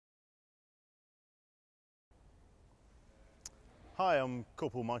Hi, I'm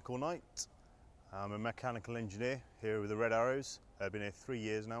Corporal Michael Knight. I'm a mechanical engineer here with the RedArrows. I've been here 3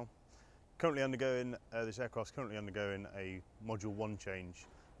 years now. This aircraft's currently undergoing a Module 1 change,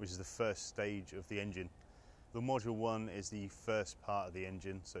 which is the first stage of the engine. The Module 1 is the first part of the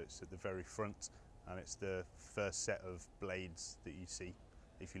engine, so it's at the very front, and it's the first set of blades that you see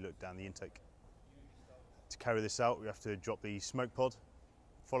if you look down the intake. To carry this out, we have to drop the smoke pod,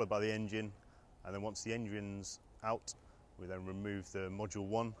 followed by the engine, and then once the engine's out, we then remove the Module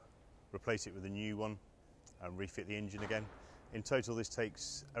 1, replace it with a new one, and refit the engine again. In total, this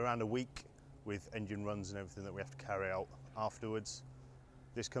takes around a week with engine runs and everything that we have to carry out afterwards.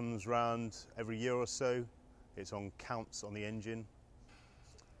 This comes round every year or so. It's on counts on the engine.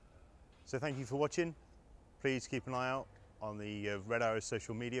 So thank you for watching. Please keep an eye out on the RedArrows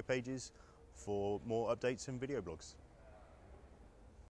social media pages for more updates and video blogs.